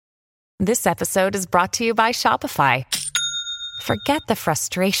This episode is brought to you by Shopify. Forget the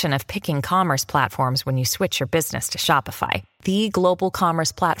frustration of picking commerce platforms when you switch your business to Shopify, the global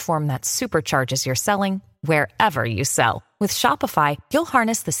commerce platform that supercharges your selling wherever you sell. With Shopify, you'll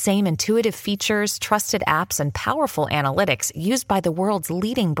harness the same intuitive features, trusted apps, and powerful analytics used by the world's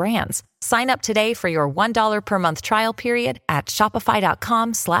leading brands. Sign up today for your $1 per month trial period at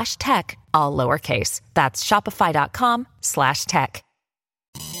shopify.com/tech, all lowercase. That's shopify.com/tech.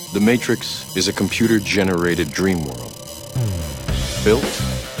 The Matrix is a computer-generated dream world, built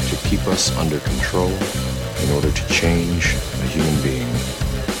to keep us under control in order to change a human being.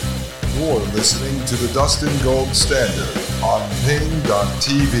 You're listening to the Dustin Gold Standard on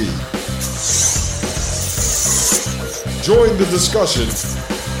Pain.tv. Join the discussion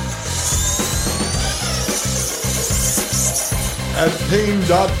at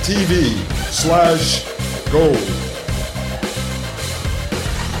Pain.tv/gold.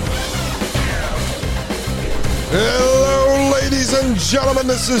 Hello, ladies and gentlemen.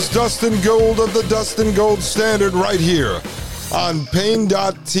 This is Dustin Gold of the Dustin Gold Standard right here on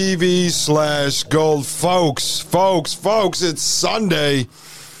Pain.tv/gold. Folks, it's Sunday,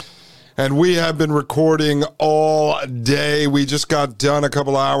 and we have been recording all day. We just got done a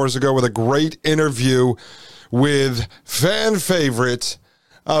couple hours ago with a great interview with fan favorite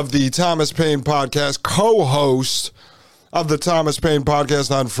of the Thomas Paine podcast, co-host of the Thomas Paine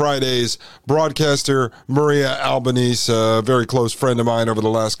podcast on Fridays, broadcaster Maria Albanese, a very close friend of mine over the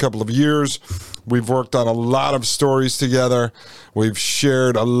last couple of years. We've worked on a lot of stories together. We've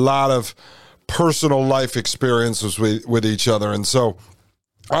shared a lot of personal life experiences with each other. And so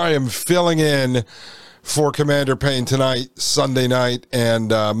I am filling in for Commander Paine tonight, Sunday night,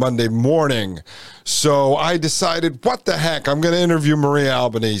 and Monday morning. So I decided, what the heck, I'm going to interview Maria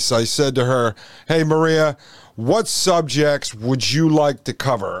Albanese. I said to her, hey, Maria, what subjects would you like to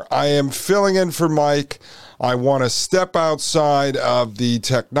cover? I am filling in for Mike. I want to step outside of the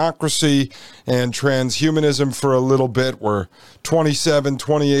technocracy and transhumanism for a little bit. We're 27,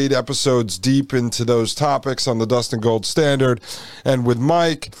 28 episodes deep into those topics on the Dustin Gold Standard. And with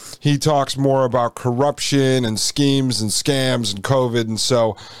Mike, he talks more about corruption and schemes and scams and COVID. And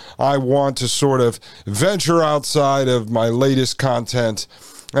so I want to sort of venture outside of my latest content.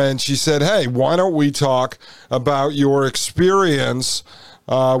 And she said, hey, why don't we talk about your experience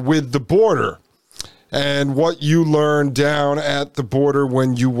with the border and what you learned down at the border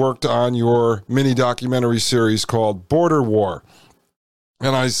when you worked on your mini documentary series called Border War.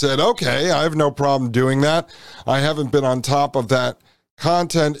 And I said, okay, I have no problem doing that. I haven't been on top of that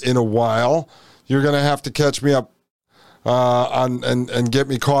content in a while. You're going to have to catch me up and get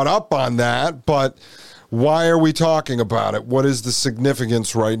me caught up on that. But why are we talking about it? What is the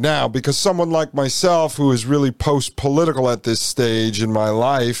significance right now? Because someone like myself, who is really post-political at this stage in my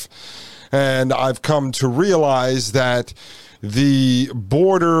life, and I've come to realize that the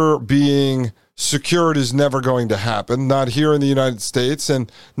border being secured is never going to happen, not here in the United States and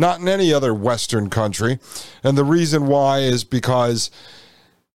not in any other Western country. And the reason why is because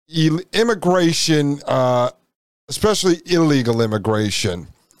immigration, especially illegal immigration,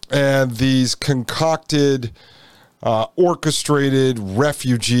 and these concocted, orchestrated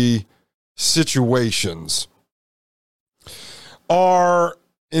refugee situations are,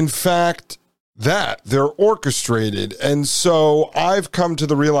 in fact, that. They're orchestrated. And so I've come to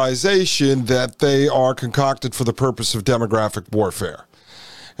the realization that they are concocted for the purpose of demographic warfare.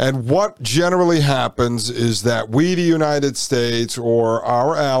 And what generally happens is that we, the United States, or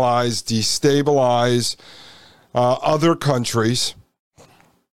our allies, destabilize other countries,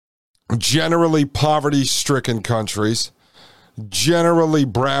 generally poverty-stricken countries, generally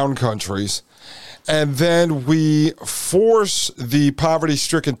brown countries, and then we force the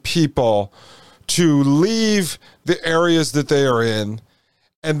poverty-stricken people to leave the areas that they are in,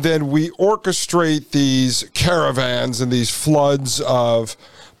 and then we orchestrate these caravans and these floods of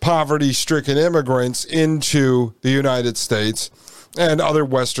poverty-stricken immigrants into the United States and other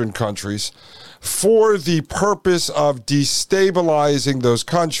Western countries for the purpose of destabilizing those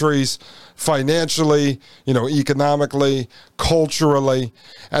countries financially, economically, culturally.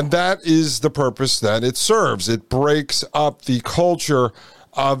 And that is the purpose that it serves. It breaks up the culture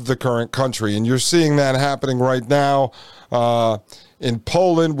of the current country. And you're seeing that happening right now in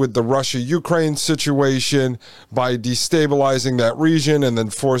Poland with the Russia-Ukraine situation by destabilizing that region and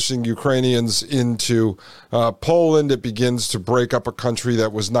then forcing Ukrainians into Poland. It begins to break up a country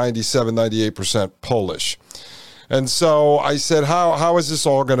that was 97, 98% Polish. And so I said, how is this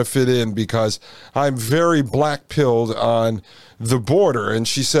all going to fit in? Because I'm very black-pilled on the border. And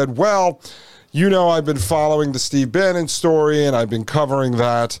she said, well, I've been following the Steve Bannon story, and I've been covering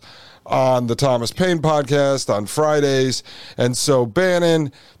that on the Thomas Paine podcast on Fridays. And so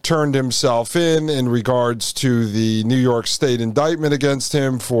Bannon turned himself in regards to the New York State indictment against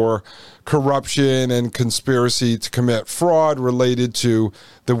him for corruption and conspiracy to commit fraud related to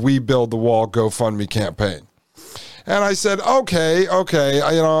the We Build the Wall GoFundMe campaign. And I said, okay,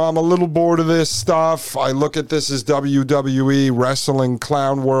 I'm a little bored of this stuff. I look at this as WWE, wrestling,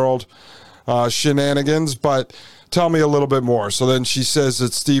 clown world shenanigans, but tell me a little bit more. So then she says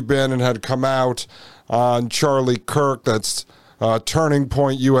that Steve Bannon had come out on Charlie Kirk, that's Turning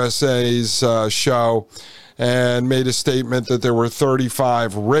Point USA's show, and made a statement that there were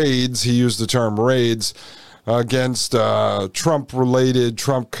 35 raids, he used the term raids, against Trump-related,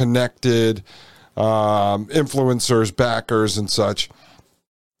 Trump-connected influencers, backers, and such.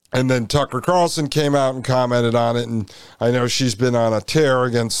 And then Tucker Carlson came out and commented on it, and I know she's been on a tear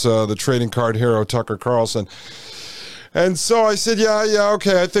against the trading card hero Tucker Carlson. And so I said, yeah,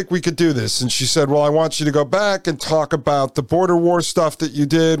 okay, I think we could do this. And she said, well, I want you to go back and talk about the border war stuff that you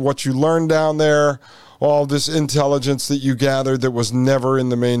did, what you learned down there, all this intelligence that you gathered that was never in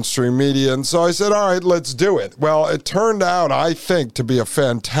the mainstream media. And so I said, all right, let's do it. Well, it turned out, I think, to be a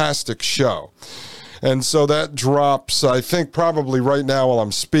fantastic show. And so that drops, I think, probably right now while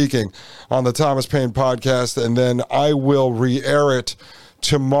I'm speaking on the Thomas Paine podcast, and then I will re-air it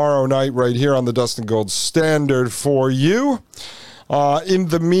tomorrow night right here on the Dustin Gold Standard for you. In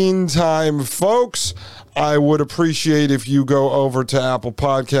the meantime, folks, I would appreciate if you go over to Apple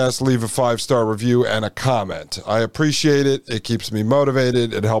Podcasts, leave a 5-star review and a comment. I appreciate it. It keeps me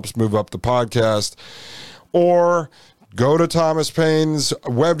motivated. It helps move up the podcast. Or go to Thomas Paine's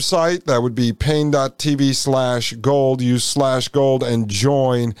website. That would be paine.tv/gold. Use /gold and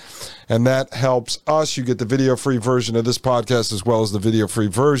join. And that helps us. You get the video-free version of this podcast as well as the video-free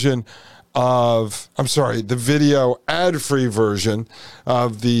version the video ad-free version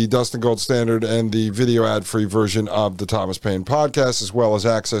of the Dustin Gold Standard and the video ad-free version of the Thomas Paine podcast, as well as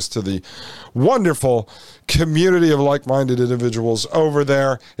access to the wonderful community of like-minded individuals over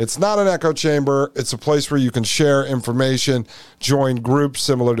there. It's not an echo chamber. It's a place where you can share information, join groups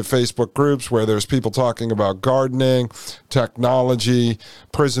similar to Facebook groups where there's people talking about gardening, technology,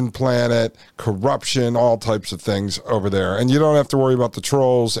 prison planet, corruption, all types of things over there. And you don't have to worry about the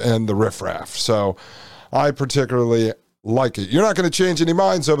trolls and the riffraff. So I particularly like it. You're not going to change any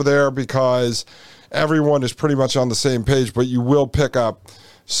minds over there because everyone is pretty much on the same page, but you will pick up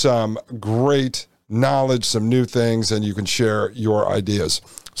some great knowledge, some new things, and you can share your ideas.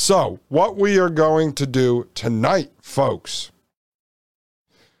 So what we are going to do tonight, folks,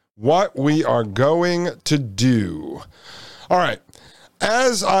 what we are going to do. All right.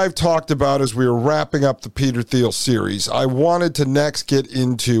 As I've talked about as we were wrapping up the Peter Thiel series, I wanted to next get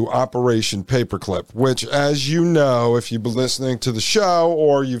into Operation Paperclip, which, as you know, if you've been listening to the show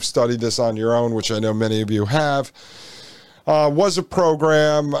or you've studied this on your own, which I know many of you have, was a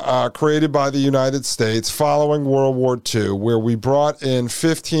program created by the United States following World War II, where we brought in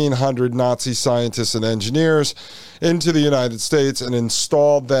 1,500 Nazi scientists and engineers into the United States and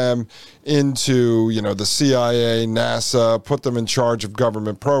installed them into, the CIA, NASA, put them in charge of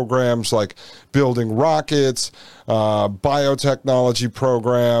government programs like building rockets, biotechnology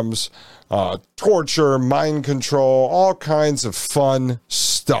programs, torture, mind control, all kinds of fun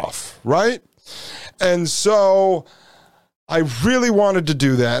stuff, right? And so I really wanted to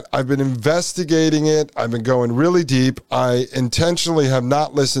do that. I've been investigating it. I've been going really deep. I intentionally have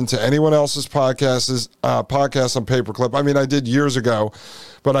not listened to anyone else's podcasts on Paperclip. I mean, I did years ago,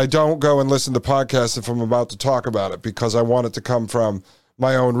 but I don't go and listen to podcasts if I'm about to talk about it because I want it to come from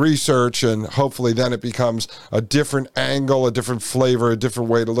my own research, and hopefully then it becomes a different angle, a different flavor, a different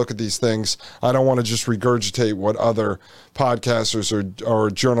way to look at these things. I don't want to just regurgitate what other podcasters or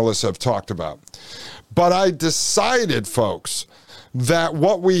journalists have talked about. But I decided, folks, that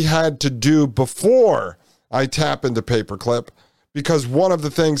what we had to do before I tap into Paperclip, because one of the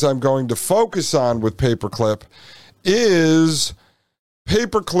things I'm going to focus on with Paperclip is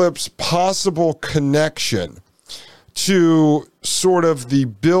Paperclip's possible connection to sort of the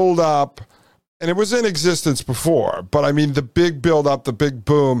build-up, and it was in existence before, but I mean the big build-up, the big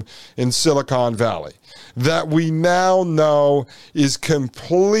boom in Silicon Valley that we now know is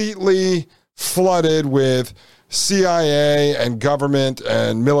completely flooded with CIA and government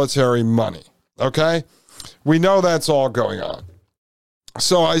and military money, okay? We know that's all going on.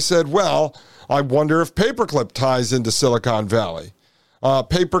 So I said, well, I wonder if Paperclip ties into Silicon Valley.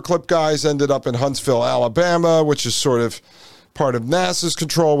 Paperclip guys ended up in Huntsville, Alabama, which is sort of part of NASA's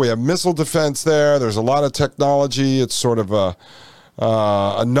control. We have missile defense there. There's a lot of technology. It's sort of a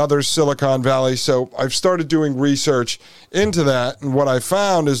another Silicon Valley. So I've started doing research into that, and what I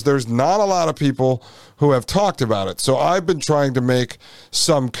found is there's not a lot of people who have talked about it. So I've been trying to make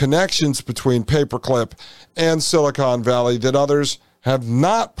some connections between Paperclip and Silicon Valley that others have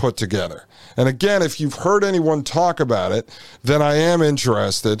not put together. And again, if you've heard anyone talk about it, then I am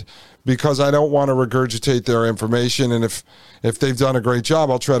interested, because I don't want to regurgitate their information. And if they've done a great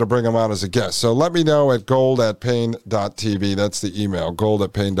job, I'll try to bring them on as a guest. So let me know at gold@pain.tv. That's the email,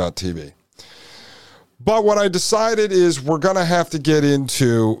 gold@pain.tv. But what I decided is we're going to have to get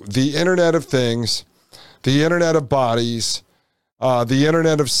into the Internet of Things, the Internet of Bodies, the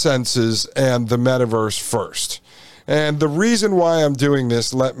Internet of Senses, and the Metaverse first. And the reason why I'm doing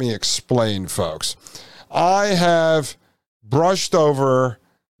this, let me explain, folks. I have brushed over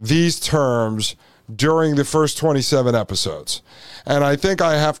these terms during the first 27 episodes. And I think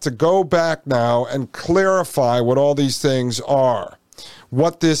I have to go back now and clarify what all these things are,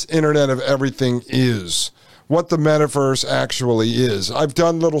 what this Internet of Everything is, what the metaverse actually is. I've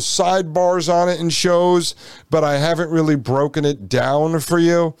done little sidebars on it in shows, but I haven't really broken it down for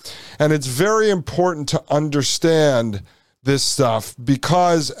you. And it's very important to understand this stuff,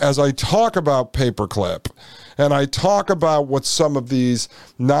 because as I talk about Paperclip, and I talk about what some of these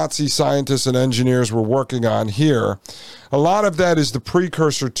Nazi scientists and engineers were working on here, a lot of that is the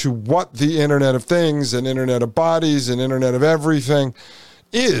precursor to what the Internet of Things and Internet of Bodies and Internet of Everything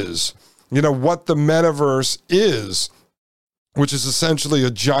is. You know, what the metaverse is, which is essentially a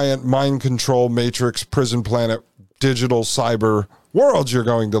giant mind control matrix, prison planet, digital cyber world you're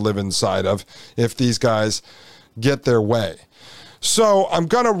going to live inside of if these guys get their way. So I'm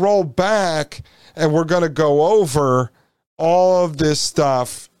going to roll back, and we're going to go over all of this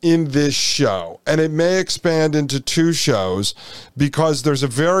stuff in this show. And it may expand into 2 shows, because there's a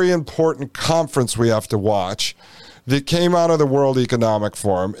very important conference we have to watch that came out of the World Economic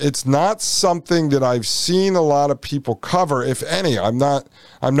Forum. It's not something that I've seen a lot of people cover, if any. I'm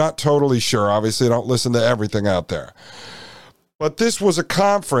not totally sure. Obviously, I don't listen to everything out there. But this was a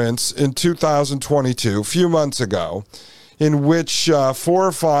conference in 2022, a few months ago, in which 4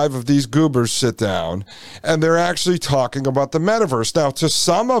 or 5 of these goobers sit down, and they're actually talking about the metaverse. Now, to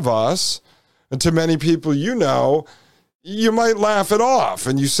some of us, and to many people you know, you might laugh it off,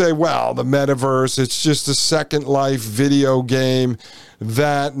 and you say, well, the metaverse, it's just a Second Life video game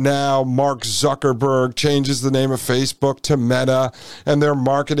that now Mark Zuckerberg changes the name of Facebook to Meta, and they're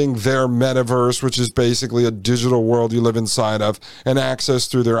marketing their metaverse, which is basically a digital world you live inside of and access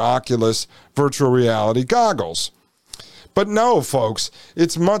through their Oculus virtual reality goggles. But no, folks,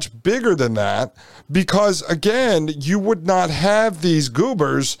 it's much bigger than that, because, again, you would not have these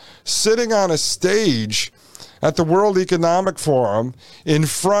goobers sitting on a stage at the World Economic Forum in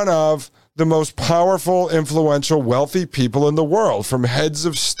front of the most powerful, influential, wealthy people in the world, from heads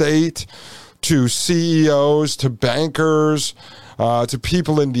of state to CEOs to bankers to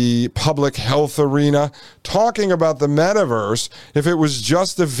people in the public health arena, talking about the metaverse if it was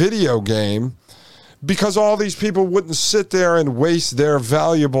just a video game, because all these people wouldn't sit there and waste their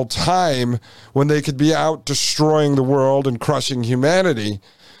valuable time when they could be out destroying the world and crushing humanity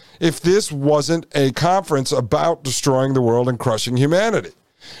if this wasn't a conference about destroying the world and crushing humanity.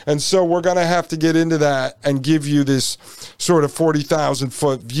 And so we're going to have to get into that and give you this sort of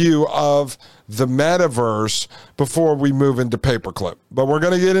 40,000-foot view of the metaverse before we move into Paperclip. But we're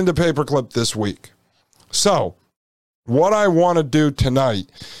going to get into Paperclip this week. So what I want to do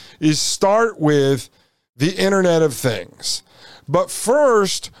tonight is start with the Internet of Things. But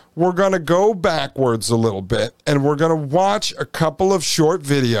first, we're going to go backwards a little bit, and we're going to watch a couple of short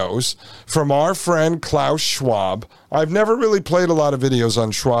videos from our friend Klaus Schwab. I've never really played a lot of videos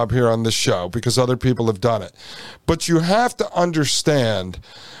on Schwab here on this show because other people have done it. But you have to understand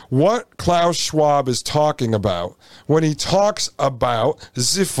what Klaus Schwab is talking about when he talks about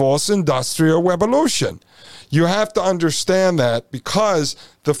the fourth industrial revolution. You have to understand that, because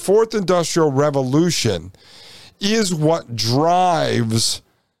the fourth industrial revolution is what drives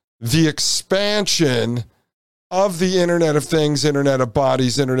the expansion of the Internet of Things, Internet of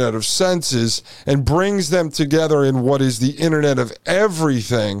Bodies, Internet of Senses, and brings them together in what is the Internet of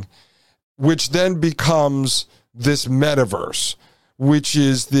Everything, which then becomes this metaverse, which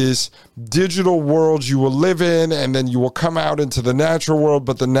is this digital world you will live in, and then you will come out into the natural world,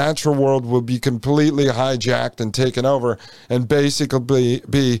 but the natural world will be completely hijacked and taken over and basically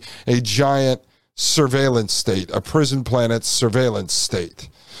be a giant surveillance state, a prison planet surveillance state.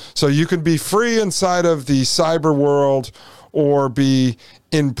 So you can be free inside of the cyber world or be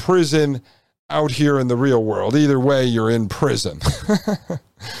in prison out here in the real world. Either way, you're in prison.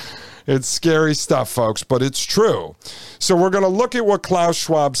 It's scary stuff, folks, but it's true. So we're going to look at what Klaus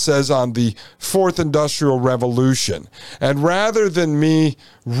Schwab says on the fourth industrial revolution. And rather than me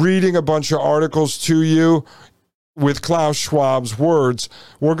reading a bunch of articles to you with Klaus Schwab's words,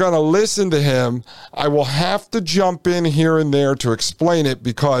 we're going to listen to him. I will have to jump in here and there to explain it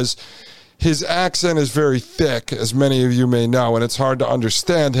because his accent is very thick, as many of you may know, and it's hard to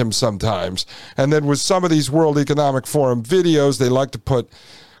understand him sometimes. And then with some of these World Economic Forum videos, they like to put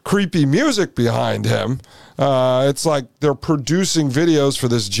creepy music behind him. It's like they're producing videos for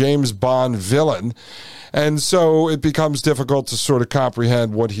this James Bond villain. And so it becomes difficult to sort of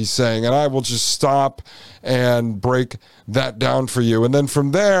comprehend what he's saying. And I will just stop and break that down for you. And then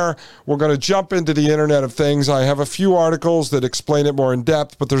from there, we're going to jump into the Internet of Things. I have a few articles that explain it more in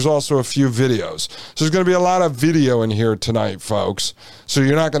depth, but there's also a few videos. So there's going to be a lot of video in here tonight, folks. So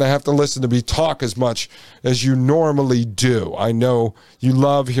you're not going to have to listen to me talk as much as you normally do. I know you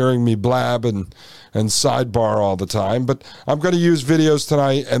love hearing me blab and sidebar all the time, but I'm going to use videos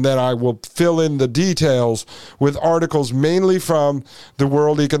tonight, and then I will fill in the details with articles mainly from the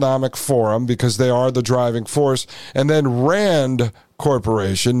World Economic Forum, because they are the driving force, and then RAND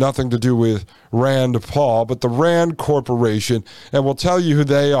Corporation, nothing to do with Rand Paul, but the RAND Corporation, and we'll tell you who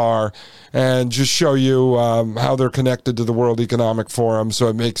they are and just show you how they're connected to the World Economic Forum, so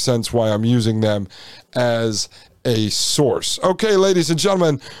it makes sense why I'm using them as a source. Okay, ladies and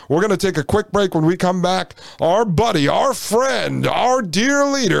gentlemen, we're going to take a quick break. When we come back, our buddy, our friend, our dear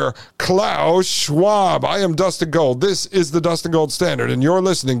leader, Klaus Schwab. I am Dustin Gold. This is the Dustin Gold Standard, and you're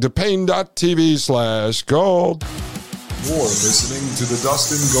listening to Pain.tv/gold. You're listening to the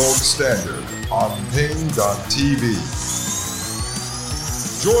Dustin Gold Standard on Pain.tv.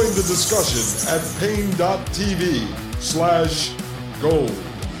 Join the discussion at Pain.tv/gold.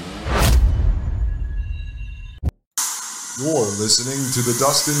 You're listening to the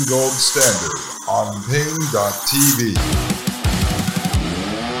Dustin Gold Standard on Pain.tv.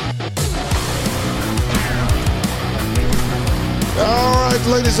 All right,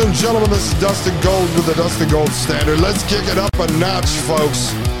 ladies and gentlemen, this is Dustin Gold with the Dustin Gold Standard. Let's kick it up a notch,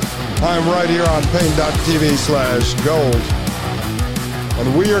 folks. I'm right here on Pain.tv/gold.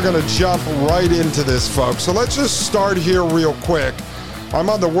 And we are going to jump right into this, folks. So let's just start here real quick. I'm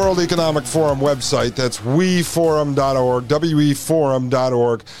on the World Economic Forum website. That's weforum.org,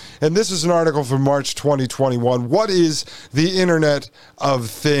 weforum.org. And this is an article from March 2021. What is the Internet of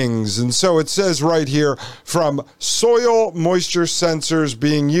Things? And so it says right here, from soil moisture sensors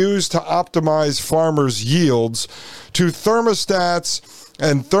being used to optimize farmers' yields to thermostats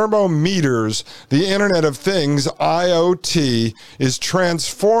and thermometers, the Internet of Things, IoT, is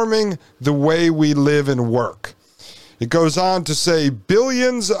transforming the way we live and work. It goes on to say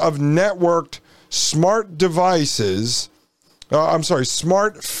billions of networked smart devices,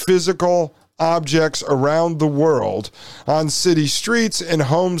 smart physical objects around the world on city streets, in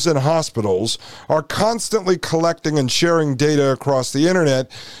homes and hospitals are constantly collecting and sharing data across the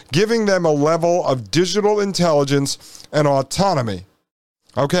internet, giving them a level of digital intelligence and autonomy.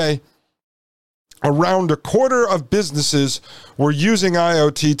 Okay? Around a quarter of businesses were using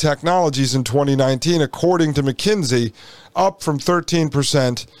IoT technologies in 2019, according to McKinsey, up from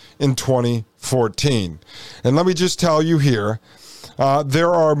 13% in 2014. And let me just tell you here,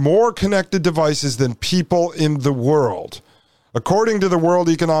 there are more connected devices than people in the world. According to the World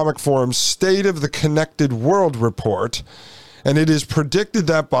Economic Forum's State of the Connected World report, and it is predicted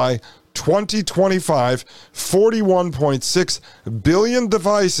that by 2025, 41.6 billion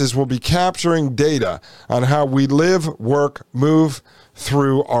devices will be capturing data on how we live, work, move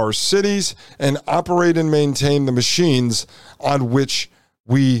through our cities, and operate and maintain the machines on which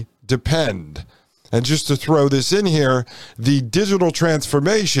we depend. And just to throw this in here, the digital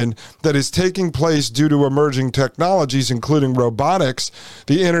transformation that is taking place due to emerging technologies, including robotics,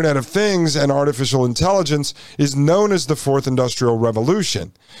 the Internet of Things, and artificial intelligence, is known as the Fourth Industrial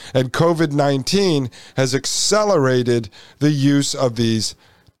Revolution. And COVID-19 has accelerated the use of these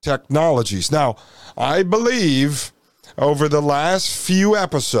technologies. Now, I believe over the last few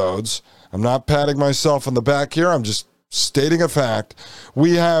episodes, I'm not patting myself on the back here, I'm just stating a fact,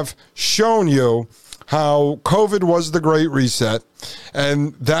 we have shown you how COVID was the Great Reset,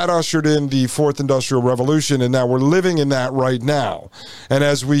 and that ushered in the Fourth Industrial Revolution, and now we're living in that right now. And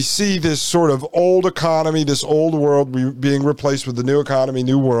as we see this sort of old economy, this old world being replaced with the new economy,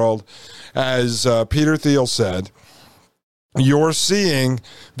 new world, as Peter Thiel said, you're seeing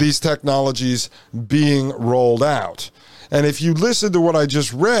these technologies being rolled out. And if you listen to what I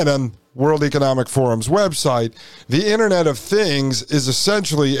just read on World Economic Forum's website, the Internet of Things is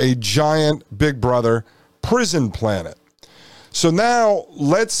essentially a giant Big Brother prison planet. So now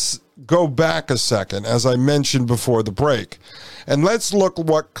let's go back a second, as I mentioned before the break, and let's look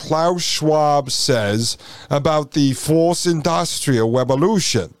what Klaus Schwab says about the fourth industrial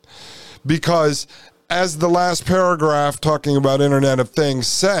revolution. Because as the last paragraph talking about Internet of Things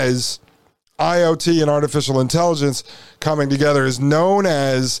says, IoT and artificial intelligence coming together is known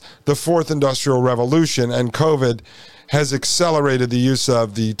as the fourth industrial revolution, and COVID has accelerated the use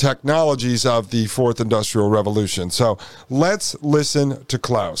of the technologies of the fourth industrial revolution. So let's listen to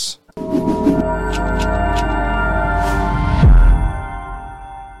Klaus.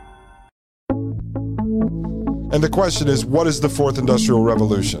 And the question is, what is the fourth industrial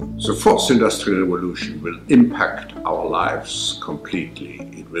revolution? The fourth industrial revolution will impact our lives completely.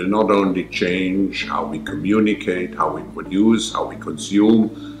 It will not only change how we communicate, how we produce, how we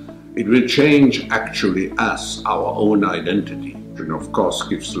consume. It will change actually us, our own identity. And of course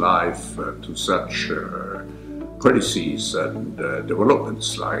gives life to such policies and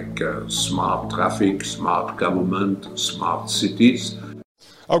developments like smart traffic, smart government, smart cities.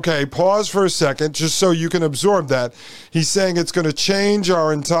 Okay, pause for a second, just so you can absorb that. He's saying it's going to change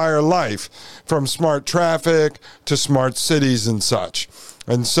our entire life, from smart traffic to smart cities and such.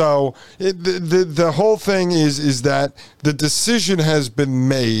 And so the whole thing is that the decision has been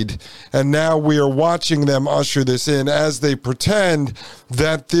made, and now we are watching them usher this in as they pretend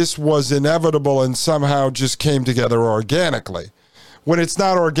that this was inevitable and somehow just came together organically. When it's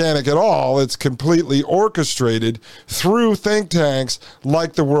not organic at all, it's completely orchestrated through think tanks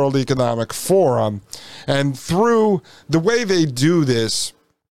like the World Economic Forum. And through the way they do this,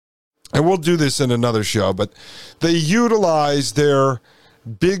 and we'll do this in another show, but they utilize their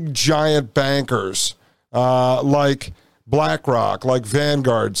big giant bankers like BlackRock, like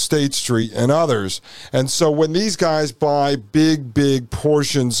Vanguard, State Street, and others. And so when these guys buy big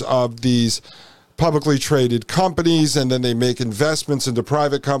portions of these publicly traded companies, and then they make investments into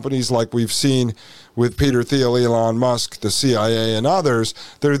private companies like we've seen with Peter Thiel, Elon Musk, the CIA, and others,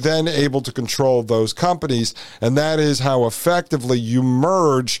 they're then able to control those companies. And that is how effectively you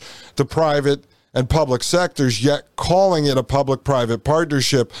merge the private and public sectors, yet calling it a public-private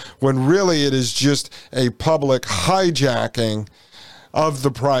partnership when really it is just a public hijacking of the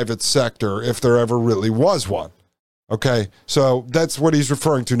private sector, if there ever really was one. Okay, so that's what he's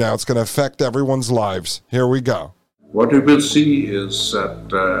referring to now. It's going to affect everyone's lives. Here we go. What we will see is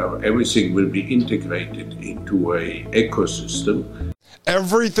that everything will be integrated into an ecosystem.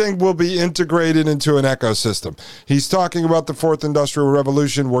 Everything will be integrated into an ecosystem. He's talking about the fourth industrial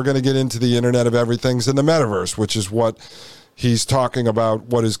revolution. We're going to get into the Internet of Everythings in the metaverse, which is what he's talking about,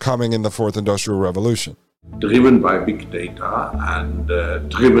 what is coming in the fourth industrial revolution. Driven by big data and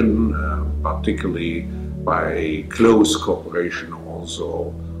driven particularly by close cooperation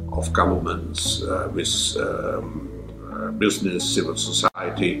also of governments with business, civil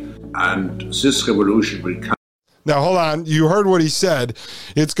society, and this revolution will come. Now, hold on. You heard what he said.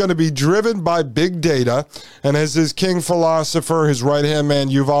 It's going to be driven by big data. And as his king philosopher, his right-hand man,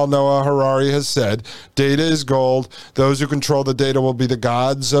 Yuval Noah Harari, has said, data is gold. Those who control the data will be the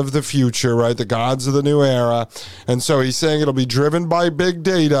gods of the future, right? The gods of the new era. And so he's saying it'll be driven by big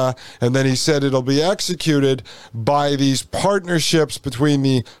data. And then he said it'll be executed by these partnerships between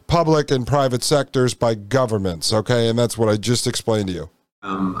the public and private sectors by governments, okay? And that's what I just explained to you.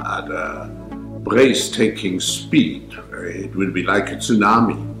 At a breathtaking speed. It will be like a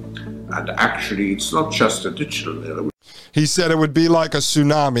tsunami. And actually, it's not just a digital revolution. He said it would be like a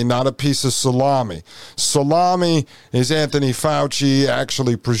tsunami, not a piece of salami. Salami is Anthony Fauci,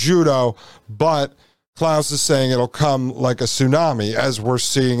 actually prosciutto, but Klaus is saying it'll come like a tsunami, as we're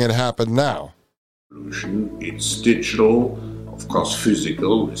seeing it happen now. It's digital, of course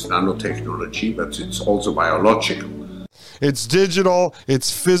physical, it's nanotechnology, but it's also biological. It's digital, it's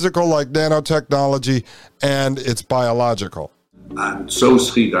physical like nanotechnology, and it's biological. And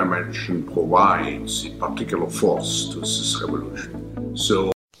those three dimensions provides a particular force to this revolution.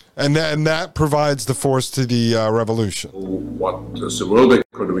 So, and that provides the force to the revolution. What the World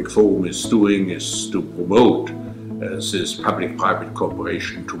Economic Forum is doing is to promote this public-private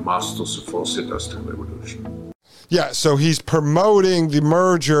cooperation to master the fourth industrial revolution. Yeah, so he's promoting the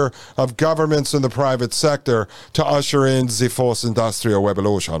merger of governments and the private sector to usher in the fourth industrial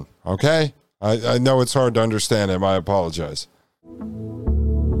revolution, okay? I know it's hard to understand him. I apologize.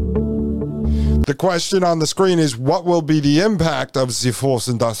 The question on the screen is, what will be the impact of the fourth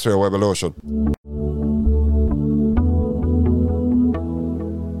industrial revolution?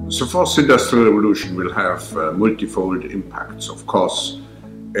 The fourth industrial revolution will have multifold impacts. Of course,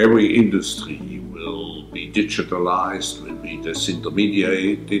 every industry will be digitalized, will be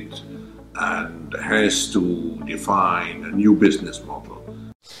disintermediated, and has to define a new business model.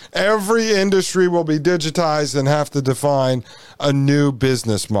 Every industry will be digitized and have to define a new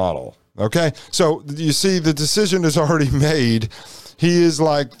business model. Okay? So you see, the decision is already made. He is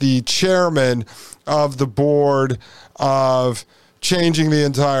like the chairman of the board of changing the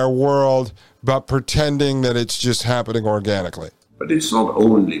entire world, but pretending that it's just happening organically. But it's not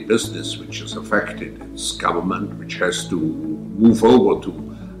only business which is affected, it's government which has to move over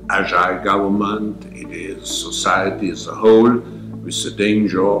to agile government. It is society as a whole, with the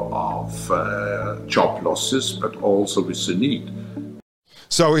danger of job losses, but also with the need.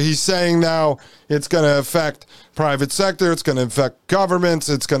 So he's saying now it's going to affect private sector, it's going to affect governments,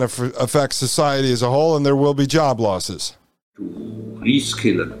 it's going to affect society as a whole, and there will be job losses. To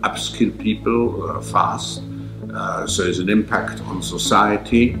reskill and upskill people fast. So there's an impact on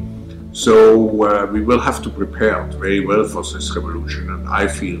society. So we will have to prepare very well for this revolution. And I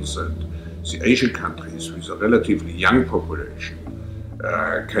feel that the Asian countries with a relatively young population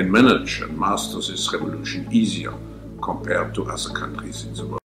can manage and master this revolution easier compared to other countries in the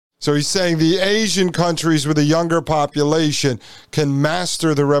world. So he's saying the Asian countries with a younger population can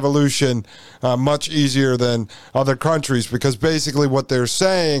master the revolution much easier than other countries, because basically what they're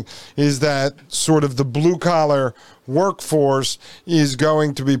saying is that sort of the blue-collar workforce is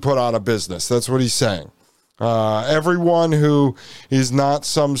going to be put out of business. That's what he's saying. Everyone who is not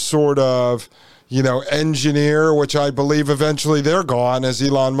some sort of engineer, which I believe eventually they're gone. As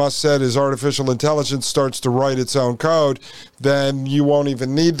Elon Musk said, as artificial intelligence starts to write its own code, then you won't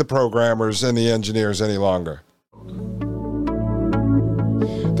even need the programmers and the engineers any longer.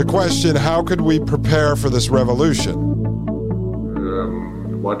 The question, how could we prepare for this revolution?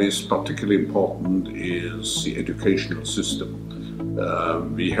 What is particularly important is the educational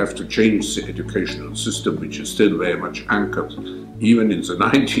system. We have to change the educational system, which is still very much anchored, even in the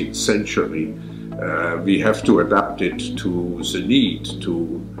 19th century. We have to adapt it to the need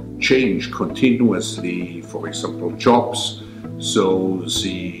to change continuously, for example, jobs. So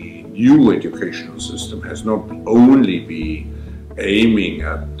the new educational system has not only be aiming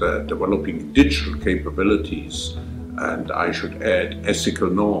at developing digital capabilities, and I should add ethical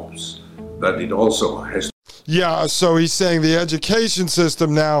norms, but it also has. Yeah, so he's saying the education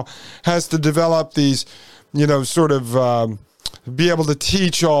system now has to develop these, be able to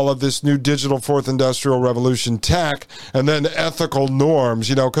teach all of this new digital fourth industrial revolution tech, and then ethical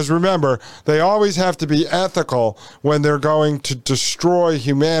norms, because remember, they always have to be ethical when they're going to destroy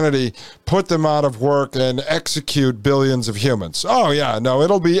humanity, put them out of work, and execute billions of humans. Oh, yeah, no,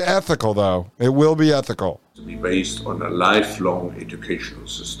 it'll be ethical, though. It will be ethical. To be based on a lifelong educational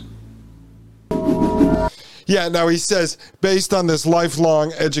system. Yeah, now he says based on this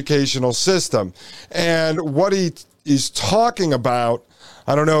lifelong educational system. And what he is talking about,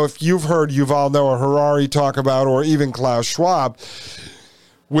 I don't know if you've heard Yuval Noah Harari talk about, or even Klaus Schwab,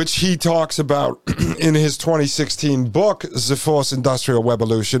 which he talks about in his 2016 book, The Fourth Industrial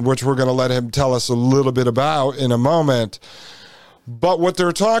Revolution, which we're going to let him tell us a little bit about in a moment. But what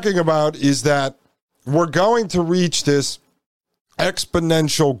they're talking about is that we're going to reach this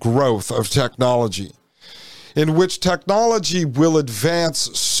exponential growth of technology, in which technology will advance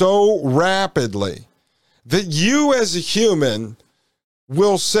so rapidly that you as a human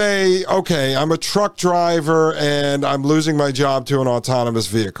will say, okay, I'm a truck driver and I'm losing my job to an autonomous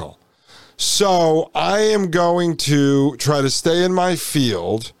vehicle. So I am going to try to stay in my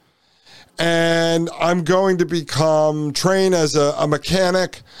field, and I'm going to train as a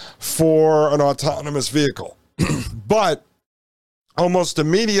mechanic for an autonomous vehicle. But almost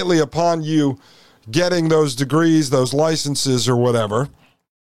immediately upon you getting those degrees, those licenses or whatever,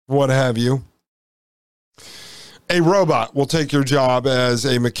 what have you, a robot will take your job as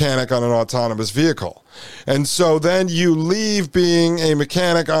a mechanic on an autonomous vehicle. And so then you leave being a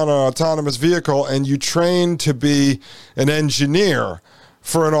mechanic on an autonomous vehicle and you train to be an engineer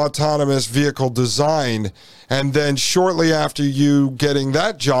for an autonomous vehicle design. And then shortly after you getting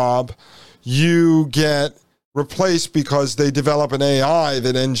that job, you get replaced because they develop an AI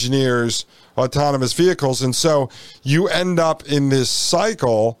that engineers autonomous vehicles. And so you end up in this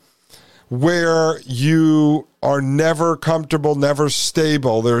cycle where you are never comfortable, never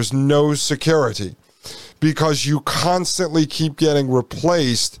stable. There's no security because you constantly keep getting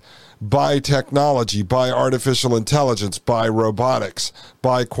replaced by technology, by artificial intelligence, by robotics,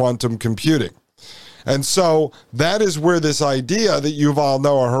 by quantum computing. And so that is where this idea that Yuval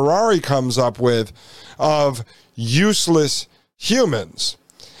Noah Harari comes up with of useless humans.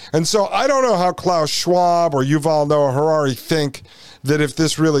 And so I don't know how Klaus Schwab or Yuval Noah Harari think that if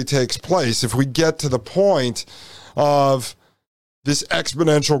this really takes place, if we get to the point of this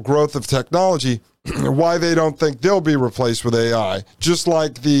exponential growth of technology, why they don't think they'll be replaced with AI, just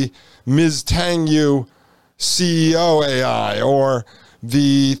like the Ms. Tang Yu CEO AI or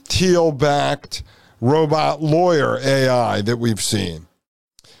the Thiel-backed robot lawyer AI that we've seen.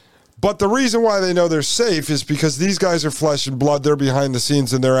 But the reason why they know they're safe is because these guys are flesh and blood, they're behind the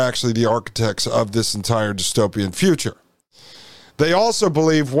scenes, and they're actually the architects of this entire dystopian future. They also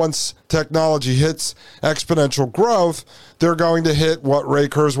believe once technology hits exponential growth, they're going to hit what Ray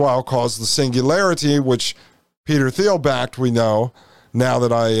Kurzweil calls the singularity, which Peter Thiel backed, we know, now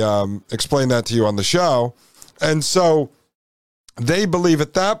that I explained that to you on the show. And so they believe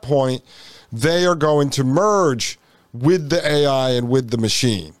at that point, they are going to merge with the AI and with the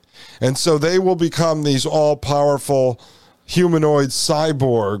machine. And so they will become these all-powerful humanoid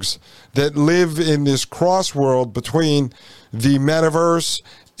cyborgs that live in this cross-world between the metaverse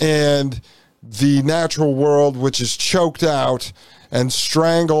and the natural world, which is choked out and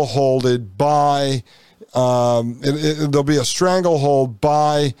strangleholded by, there'll be a stranglehold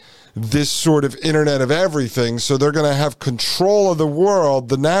by this sort of internet of everything. So they're going to have control of the world,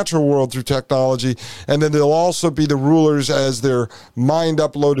 the natural world, through technology. And then they'll also be the rulers as their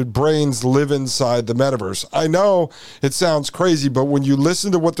mind-uploaded brains live inside the metaverse. I know it sounds crazy, but when you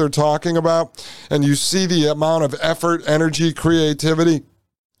listen to what they're talking about and you see the amount of effort, energy, creativity,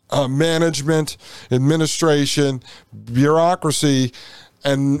 management, administration, bureaucracy,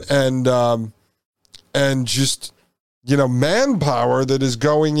 and just, you know, manpower that is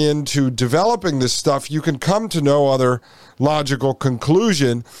going into developing this stuff, you can come to no other logical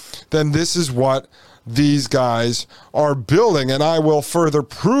conclusion than this is what these guys are building. And I will further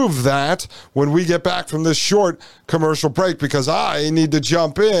prove that when we get back from this short commercial break, because I need to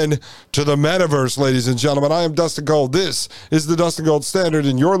jump in to the metaverse, ladies and gentlemen. I am Dustin Gold. This is the Dustin Gold Standard,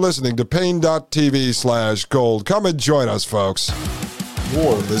 and you're listening to Pain.tv/gold. Come and join us, folks.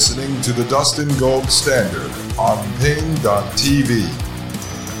 You're listening to the Dustin Gold Standard on Pain.tv.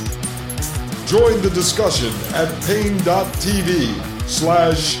 Join the discussion at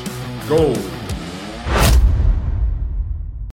Pain.tv/gold.